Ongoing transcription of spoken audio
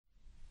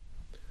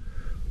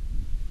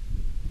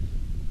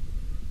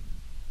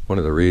One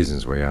of the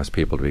reasons we ask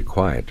people to be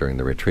quiet during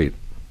the retreat,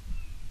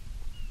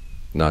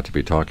 not to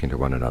be talking to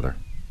one another,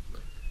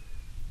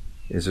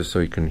 is just so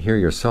you can hear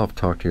yourself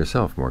talk to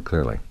yourself more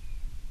clearly.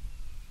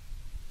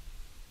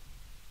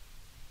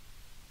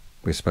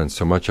 We spend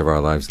so much of our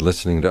lives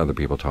listening to other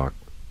people talk,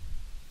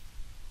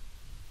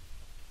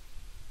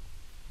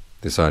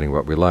 deciding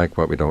what we like,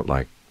 what we don't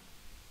like.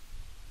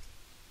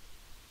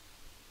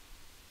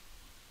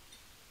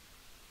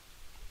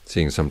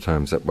 Seeing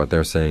sometimes that what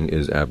they're saying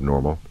is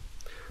abnormal,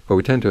 but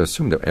we tend to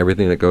assume that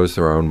everything that goes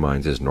through our own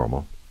minds is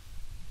normal.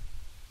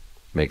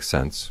 Makes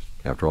sense.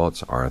 After all,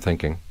 it's our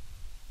thinking.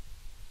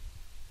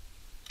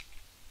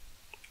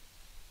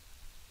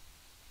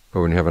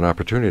 But when you have an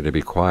opportunity to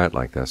be quiet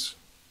like this,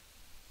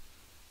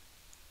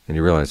 and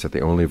you realize that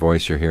the only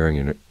voice you're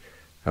hearing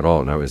at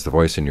all now is the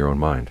voice in your own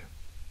mind,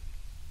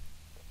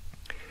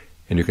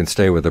 and you can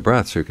stay with the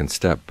breath so you can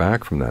step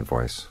back from that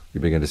voice, you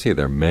begin to see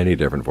there are many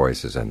different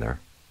voices in there.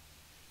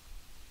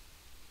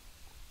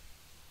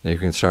 And you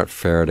can start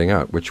ferreting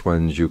out which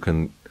ones you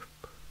can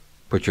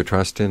put your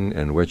trust in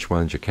and which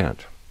ones you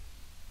can't.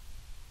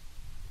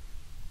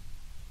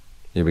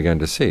 You begin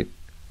to see,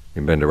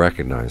 you begin to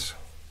recognize.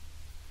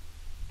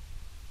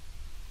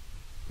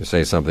 You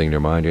say something in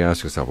your mind, you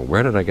ask yourself, well,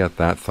 where did I get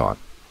that thought?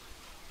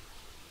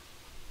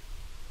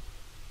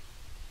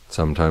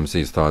 Sometimes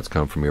these thoughts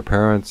come from your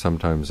parents,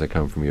 sometimes they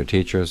come from your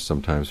teachers,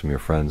 sometimes from your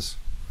friends.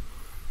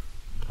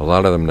 A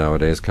lot of them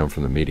nowadays come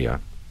from the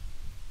media.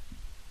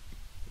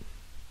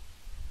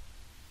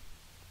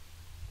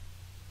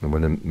 And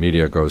when the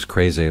media goes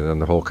crazy, then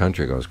the whole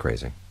country goes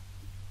crazy.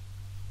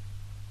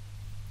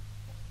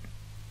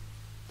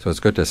 So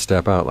it's good to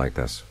step out like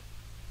this,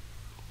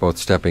 both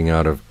stepping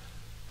out of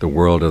the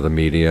world of the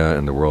media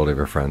and the world of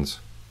your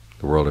friends,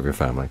 the world of your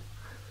family,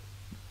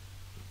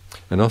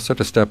 and also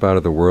to step out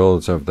of the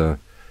worlds of the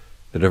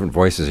different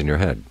voices in your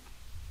head.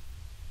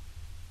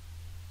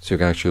 So you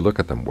can actually look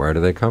at them. Where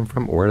do they come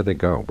from? Where do they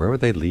go? Where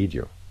would they lead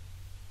you?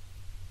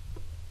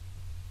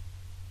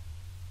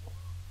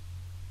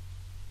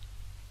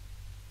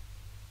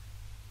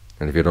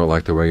 And if you don't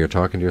like the way you're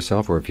talking to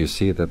yourself, or if you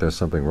see that there's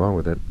something wrong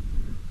with it,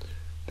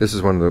 this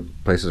is one of the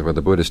places where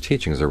the Buddha's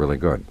teachings are really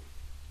good,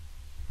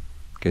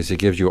 because he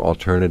gives you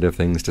alternative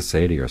things to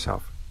say to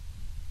yourself.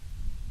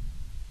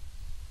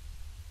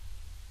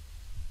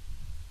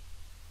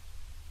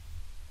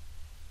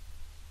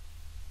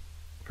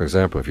 For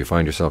example, if you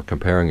find yourself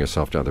comparing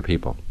yourself to other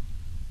people,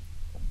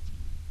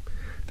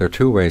 there are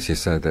two ways, he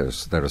said,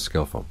 that are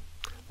skillful.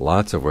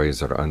 Lots of ways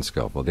that are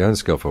unskillful. The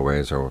unskillful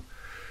ways are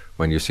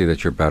when you see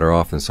that you're better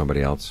off than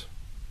somebody else.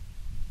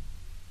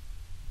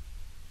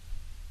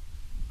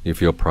 You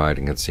feel pride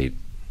and conceit.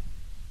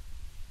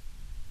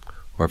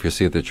 Or if you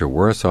see that you're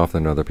worse off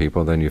than other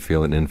people, then you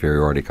feel an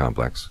inferiority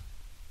complex.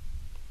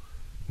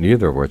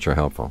 Neither of which are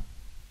helpful.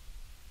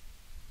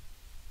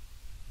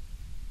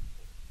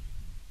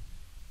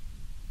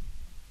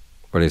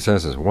 What he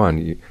says is,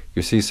 one,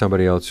 you see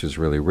somebody else who's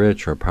really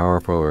rich or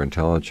powerful or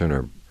intelligent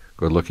or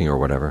good-looking or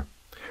whatever.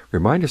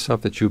 Remind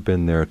yourself that you've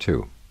been there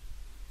too.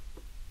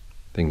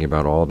 Thinking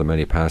about all the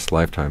many past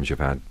lifetimes you've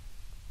had.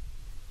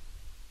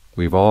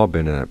 We've all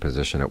been in that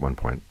position at one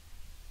point.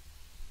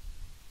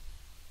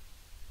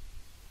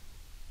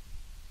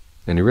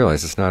 And you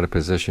realize it's not a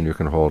position you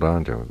can hold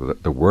on to.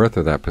 The worth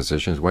of that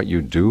position is what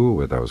you do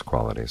with those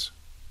qualities.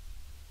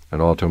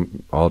 And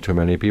all too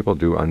many people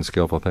do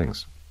unskillful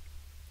things.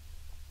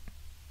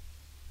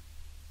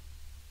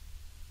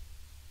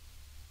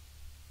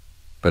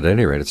 But at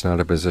any rate, it's not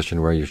a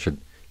position where you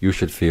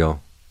should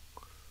feel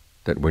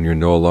that when you're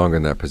no longer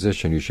in that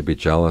position, you should be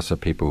jealous of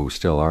people who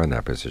still are in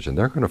that position.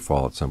 They're going to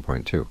fall at some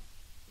point too.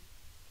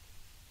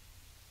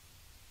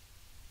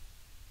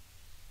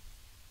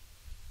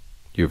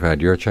 You've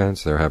had your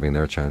chance, they're having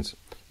their chance.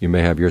 You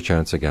may have your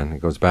chance again.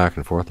 It goes back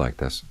and forth like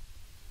this.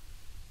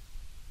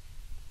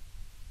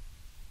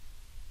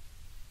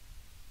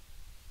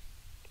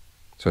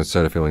 So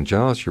instead of feeling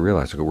jealous, you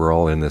realize that we're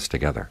all in this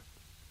together.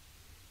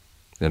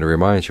 And it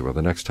reminds you, well,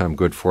 the next time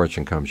good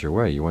fortune comes your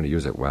way, you want to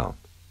use it well.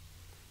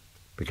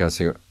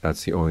 Because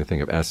that's the only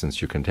thing of essence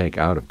you can take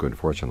out of good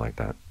fortune like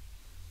that.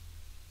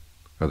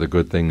 Are the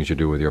good things you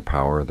do with your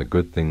power, the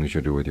good things you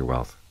do with your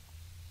wealth.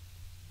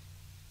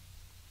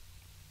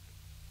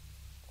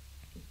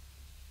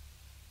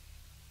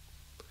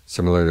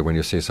 Similarly, when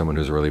you see someone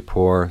who's really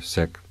poor,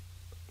 sick,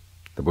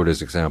 the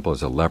Buddha's example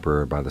is a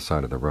leper by the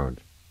side of the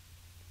road.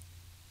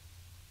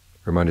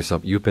 Remind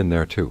yourself, you've been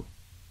there too,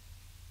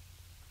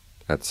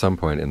 at some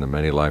point in the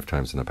many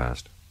lifetimes in the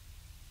past.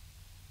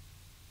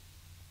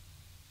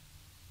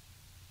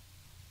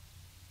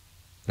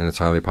 And it's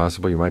highly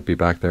possible you might be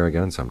back there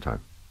again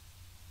sometime.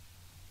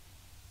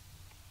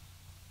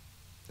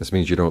 This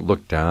means you don't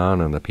look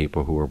down on the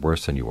people who are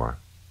worse than you are.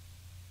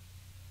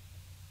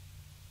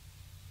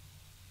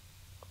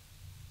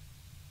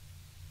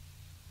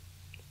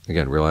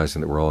 Again,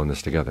 realizing that we're all in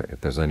this together.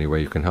 If there's any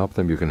way you can help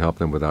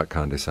them without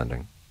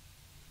condescending.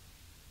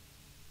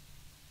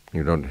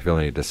 You don't feel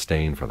any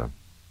disdain for them,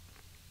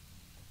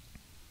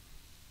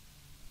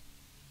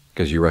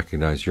 because you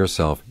recognize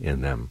yourself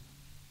in them.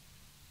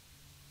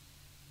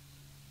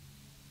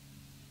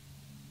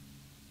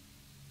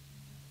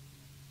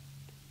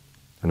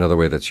 Another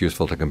way that's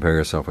useful to compare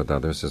yourself with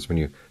others is when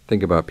you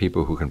think about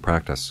people who can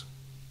practicing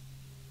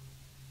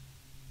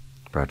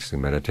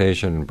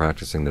meditation and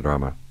practicing the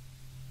Dhamma.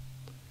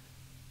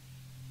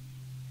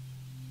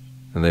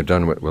 And they've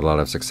done it with a lot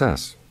of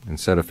success.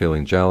 Instead of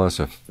feeling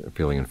jealous or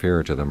feeling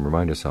inferior to them,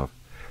 remind yourself,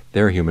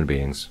 they're human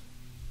beings.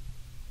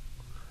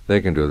 They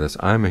can do this.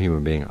 I'm a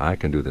human being. I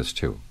can do this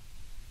too.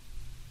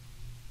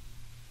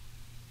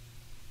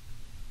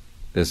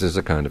 This is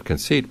a kind of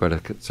conceit, but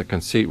it's a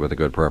conceit with a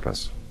good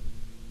purpose.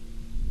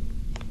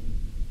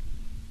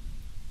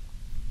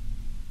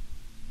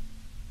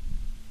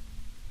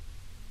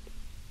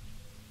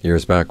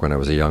 Years back when I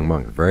was a young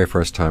monk, the very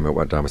first time at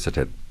Wat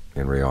Dhammasatit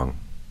in Rayong,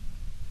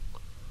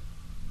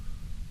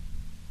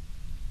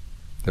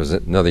 there was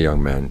another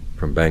young man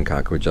from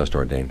Bangkok who had just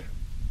ordained.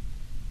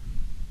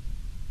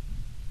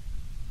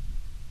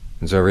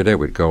 And so every day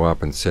we'd go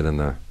up and sit in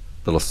the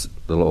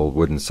little old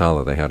wooden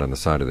sala they had on the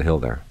side of the hill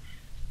there.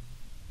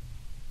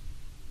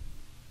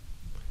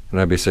 And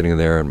I'd be sitting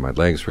there and my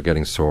legs were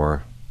getting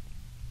sore,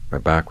 my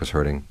back was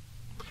hurting,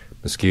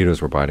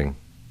 mosquitoes were biting.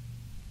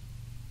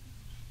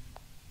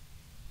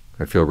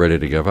 I'd feel ready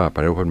to give up.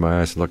 I'd open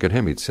my eyes and look at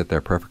him. He'd sit there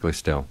perfectly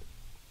still.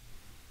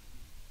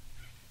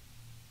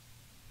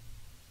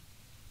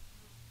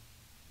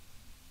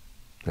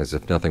 As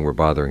if nothing were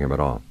bothering him at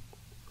all.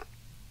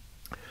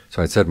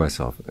 So I said to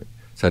myself,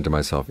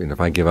 if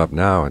I give up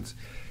now, it's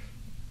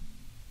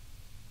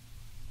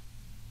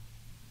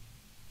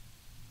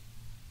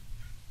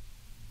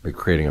we're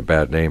creating a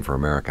bad name for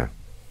America.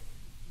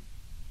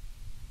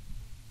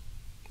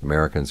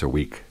 Americans are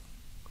weak.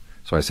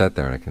 So I sat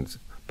there and I can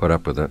put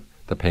up with the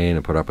pain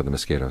and put up with the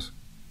mosquitoes.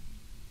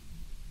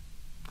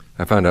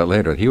 I found out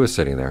later that he was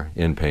sitting there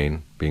in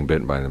pain, being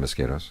bitten by the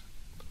mosquitoes,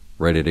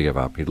 ready to give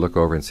up. He'd look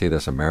over and see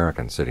this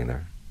American sitting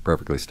there,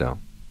 perfectly still.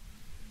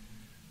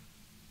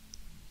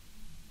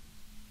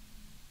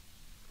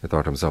 He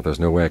thought to himself, there's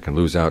no way I can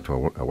lose out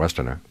to a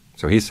Westerner.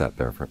 So he sat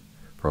there for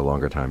a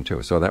longer time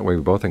too. So that way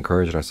we both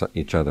encouraged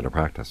each other to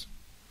practice.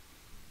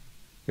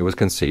 It was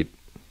conceit,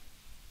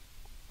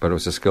 but it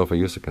was a skillful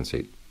use of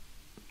conceit.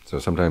 So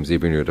sometimes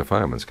even your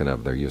defilements can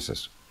have their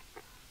uses.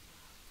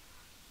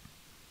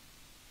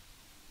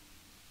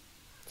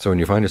 So when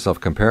you find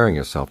yourself comparing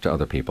yourself to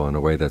other people in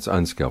a way that's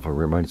unskillful,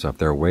 remind yourself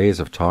there are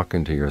ways of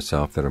talking to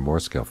yourself that are more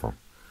skillful,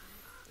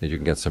 that you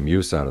can get some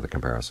use out of the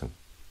comparison.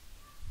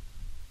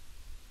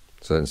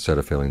 So instead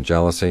of feeling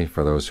jealousy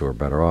for those who are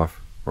better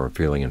off, or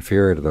feeling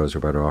inferior to those who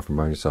are better off,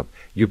 remind yourself,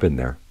 you've been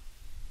there.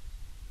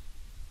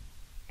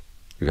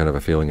 You can have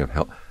a feeling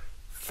of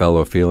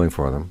fellow feeling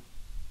for them,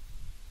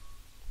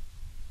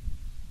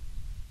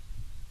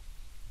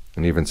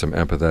 and even some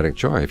empathetic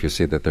joy if you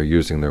see that they're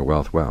using their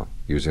wealth well,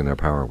 using their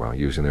power well,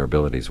 using their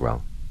abilities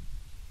well.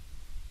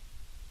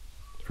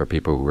 For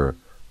people who are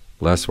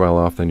less well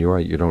off than you are,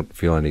 you don't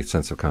feel any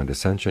sense of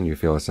condescension, you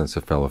feel a sense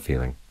of fellow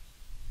feeling.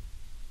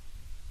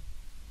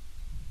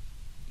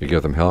 You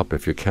give them help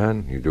if you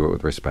can, you do it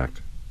with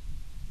respect.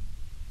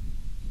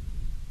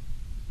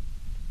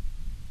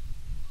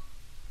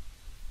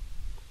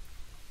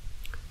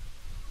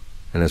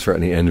 And as for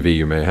any envy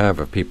you may have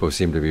of people who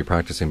seem to be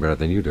practicing better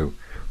than you do,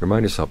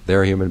 remind yourself,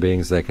 they're human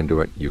beings, they can do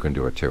it, you can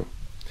do it too.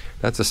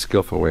 That's a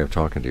skillful way of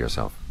talking to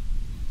yourself.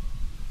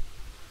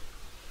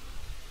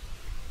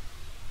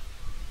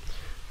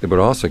 The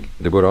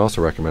Buddha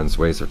also recommends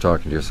ways of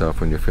talking to yourself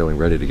when you're feeling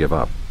ready to give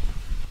up.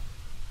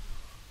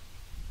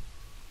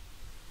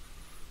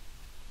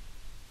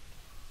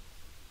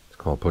 It's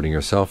called putting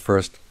yourself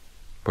first,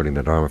 putting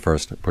the Dharma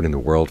first, putting the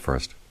world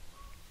first.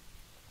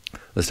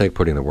 Let's take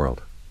putting the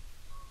world.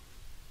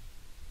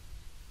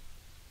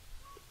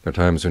 There are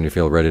times when you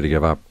feel ready to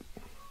give up.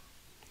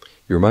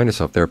 You remind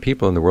yourself there are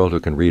people in the world who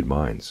can read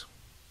minds.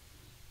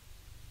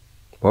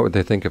 What would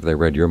they think if they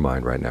read your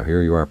mind right now?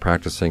 Here you are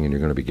practicing and you're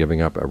going to be giving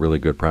up a really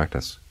good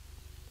practice.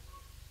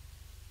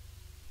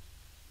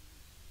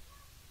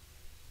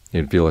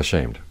 You'd feel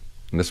ashamed.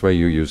 And this way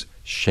you use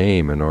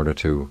shame in order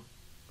to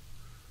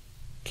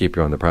keep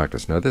you on the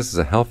practice. Now this is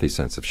a healthy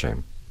sense of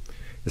shame.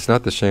 It's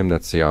not the shame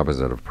that's the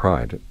opposite of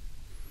pride.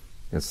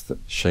 It's the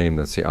shame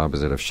that's the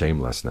opposite of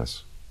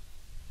shamelessness.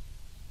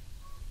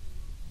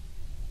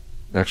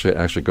 Actually, it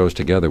actually goes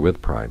together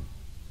with pride.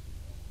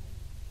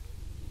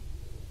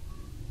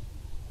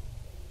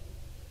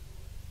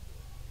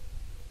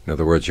 In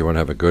other words, you want to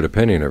have a good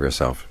opinion of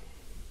yourself.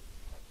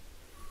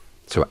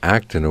 So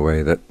act in a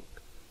way that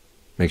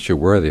makes you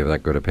worthy of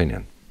that good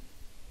opinion.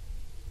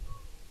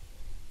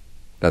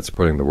 That's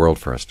putting the world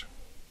first.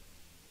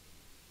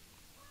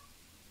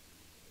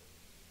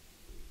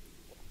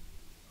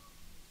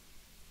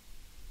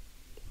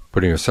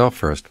 Putting yourself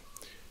first,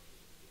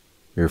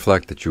 you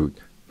reflect that you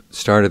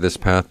started this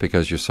path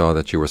because you saw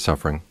that you were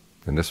suffering,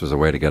 and this was a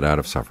way to get out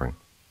of suffering.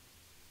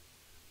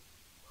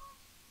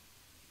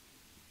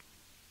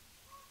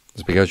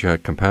 It's because you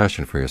had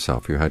compassion for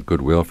yourself, you had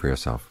goodwill for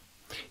yourself.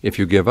 If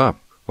you give up,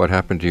 what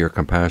happened to your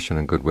compassion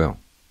and goodwill?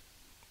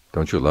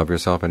 Don't you love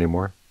yourself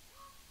anymore?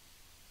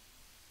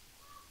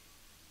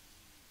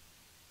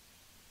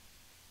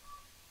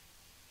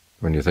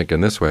 When you think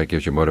in this way, it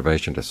gives you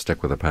motivation to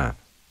stick with the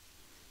path.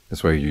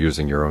 This way you're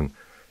using your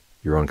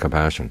own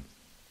compassion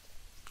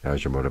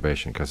as your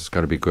motivation, because it's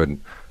got to be good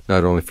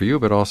not only for you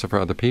but also for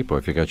other people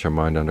if you get your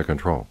mind under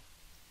control.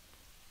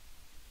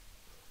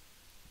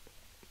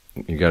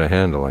 You get a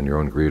handle on your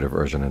own greed,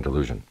 aversion, and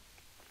delusion.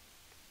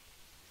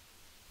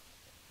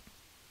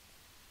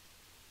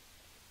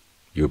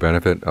 You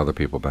benefit, other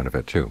people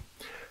benefit too.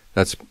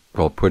 That's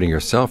called putting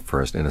yourself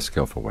first in a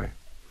skillful way.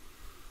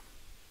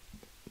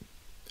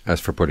 As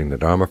for putting the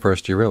Dharma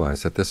first, you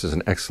realize that this is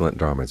an excellent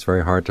Dharma. It's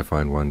very hard to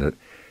find one that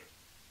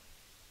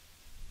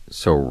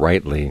so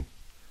rightly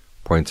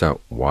points out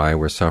why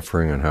we're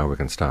suffering and how we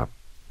can stop,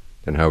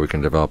 and how we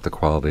can develop the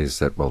qualities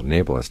that will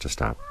enable us to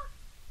stop.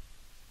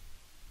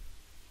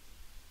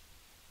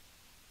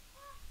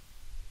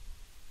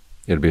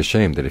 It'd be a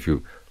shame that if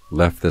you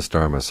left this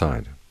Dharma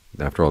aside.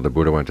 After all, the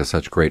Buddha went to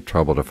such great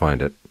trouble to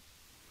find it,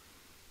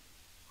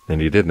 and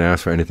he didn't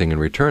ask for anything in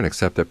return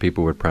except that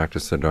people would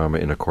practice the Dharma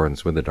in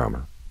accordance with the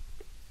Dharma.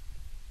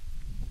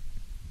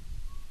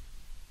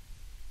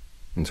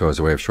 And so as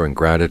a way of showing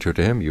gratitude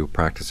to him, you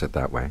practice it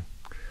that way.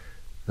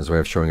 As a way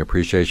of showing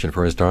appreciation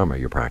for his Dharma,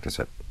 you practice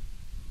it.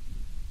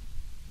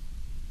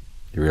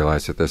 You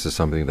realize that this is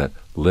something that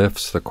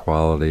lifts the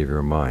quality of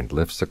your mind,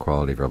 lifts the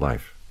quality of your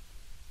life.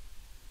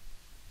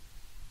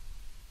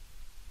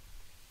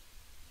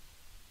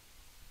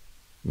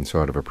 And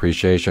so out of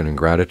appreciation and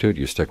gratitude,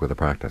 you stick with the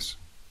practice.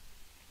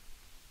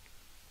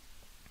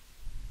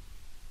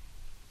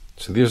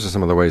 So these are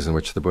some of the ways in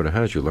which the Buddha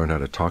has you learn how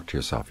to talk to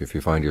yourself. If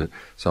you find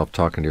yourself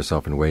talking to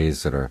yourself in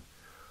ways that are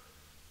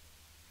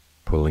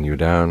pulling you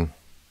down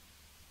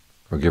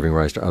or giving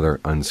rise to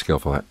other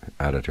unskillful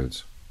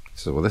attitudes, he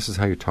says, well, this is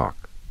how you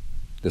talk.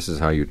 This is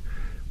how you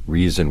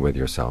reason with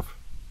yourself.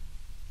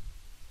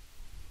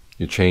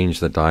 You change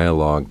the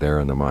dialogue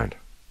there in the mind.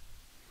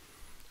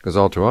 Because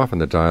all too often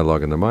the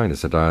dialogue in the mind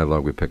is the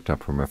dialogue we picked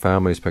up from our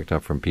families, picked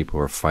up from people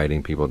who are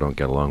fighting, people who don't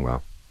get along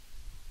well.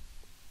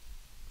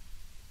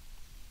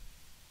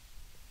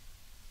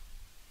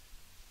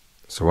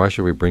 So why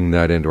should we bring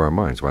that into our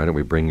minds? Why don't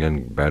we bring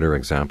in better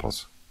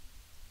examples?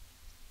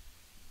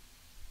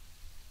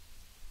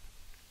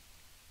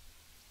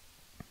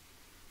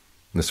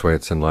 This way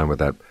it's in line with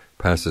that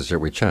passage that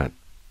we chant.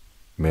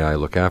 May I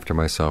look after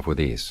myself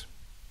with ease.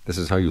 This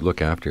is how you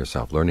look after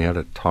yourself, learning how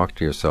to talk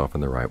to yourself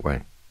in the right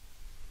way.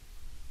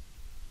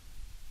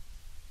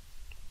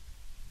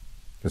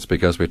 It's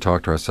because we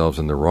talk to ourselves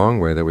in the wrong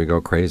way that we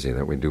go crazy,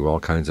 that we do all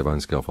kinds of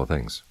unskillful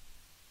things.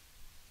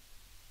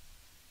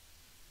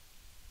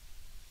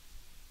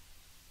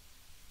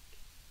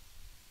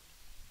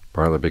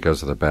 Partly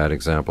because of the bad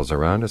examples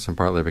around us, and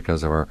partly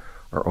because of our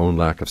own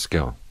lack of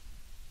skill.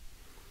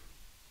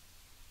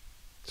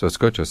 So it's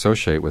good to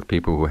associate with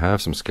people who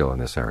have some skill in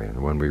this area.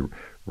 And when we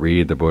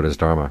read the Buddha's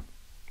Dharma,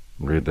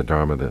 read the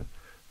Dharma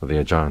of the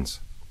Ajahns,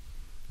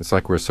 it's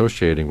like we're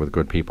associating with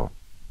good people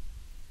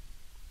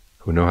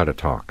who know how to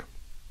talk,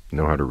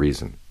 know how to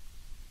reason.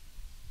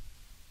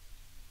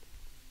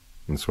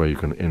 And this way you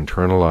can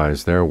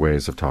internalize their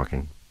ways of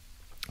talking,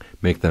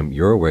 make them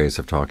your ways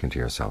of talking to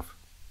yourself.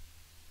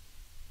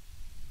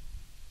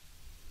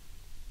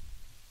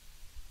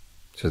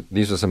 So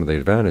these are some of the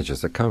advantages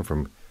that come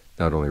from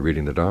not only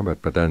reading the Dharma,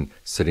 but then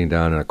sitting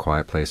down in a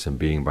quiet place and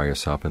being by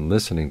yourself and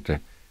listening to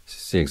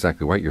see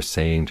exactly what you're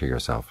saying to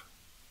yourself.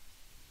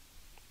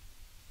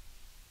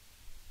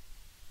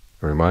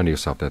 And remind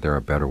yourself that there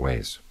are better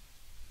ways.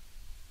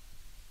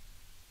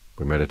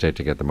 We meditate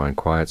to get the mind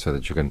quiet so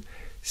that you can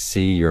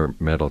see your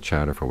mental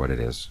chatter for what it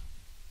is.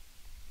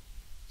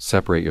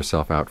 Separate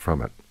yourself out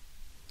from it.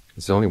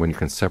 It's only when you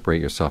can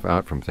separate yourself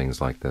out from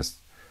things like this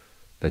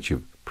that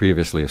you've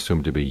previously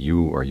assumed to be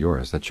you or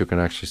yours, that you can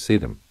actually see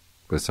them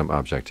with some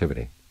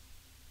objectivity.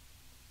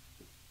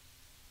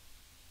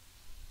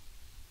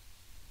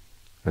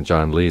 And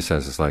John Lee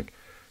says it's like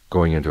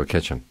going into a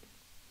kitchen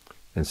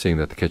and seeing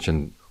that the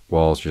kitchen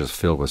walls are just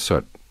filled with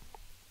soot.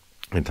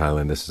 In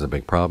Thailand this is a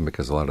big problem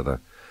because a lot of the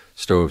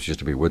stoves used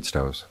to be wood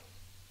stoves.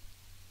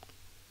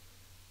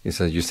 He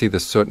says, you see the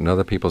soot in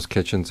other people's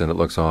kitchens and it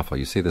looks awful.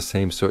 You see the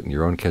same soot in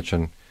your own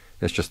kitchen,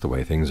 it's just the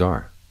way things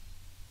are.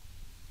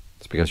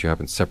 It's because you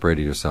haven't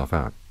separated yourself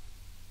out.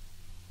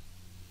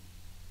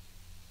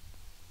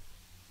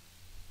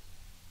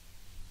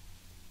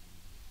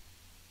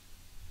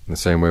 In the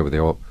same way with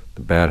the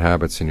bad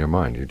habits in your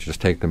mind, you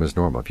just take them as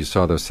normal. If you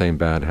saw those same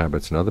bad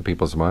habits in other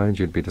people's minds,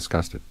 you'd be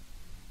disgusted.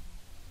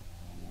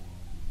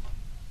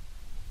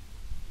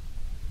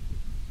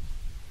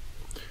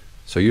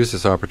 So use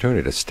this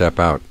opportunity to step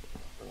out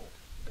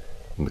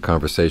from the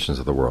conversations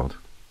of the world.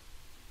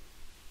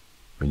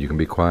 When you can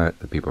be quiet,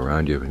 the people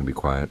around you can be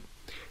quiet,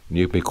 and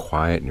you can be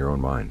quiet in your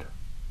own mind.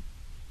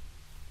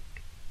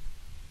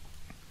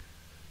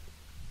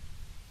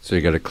 So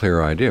you get a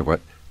clearer idea of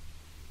what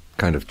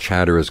kind of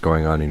chatter is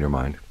going on in your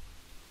mind.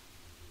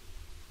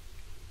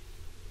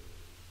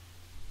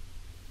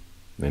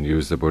 And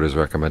use the Buddha's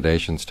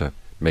recommendations to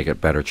make it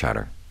better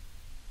chatter.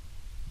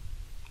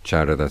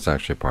 Chatter that's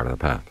actually part of the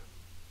path.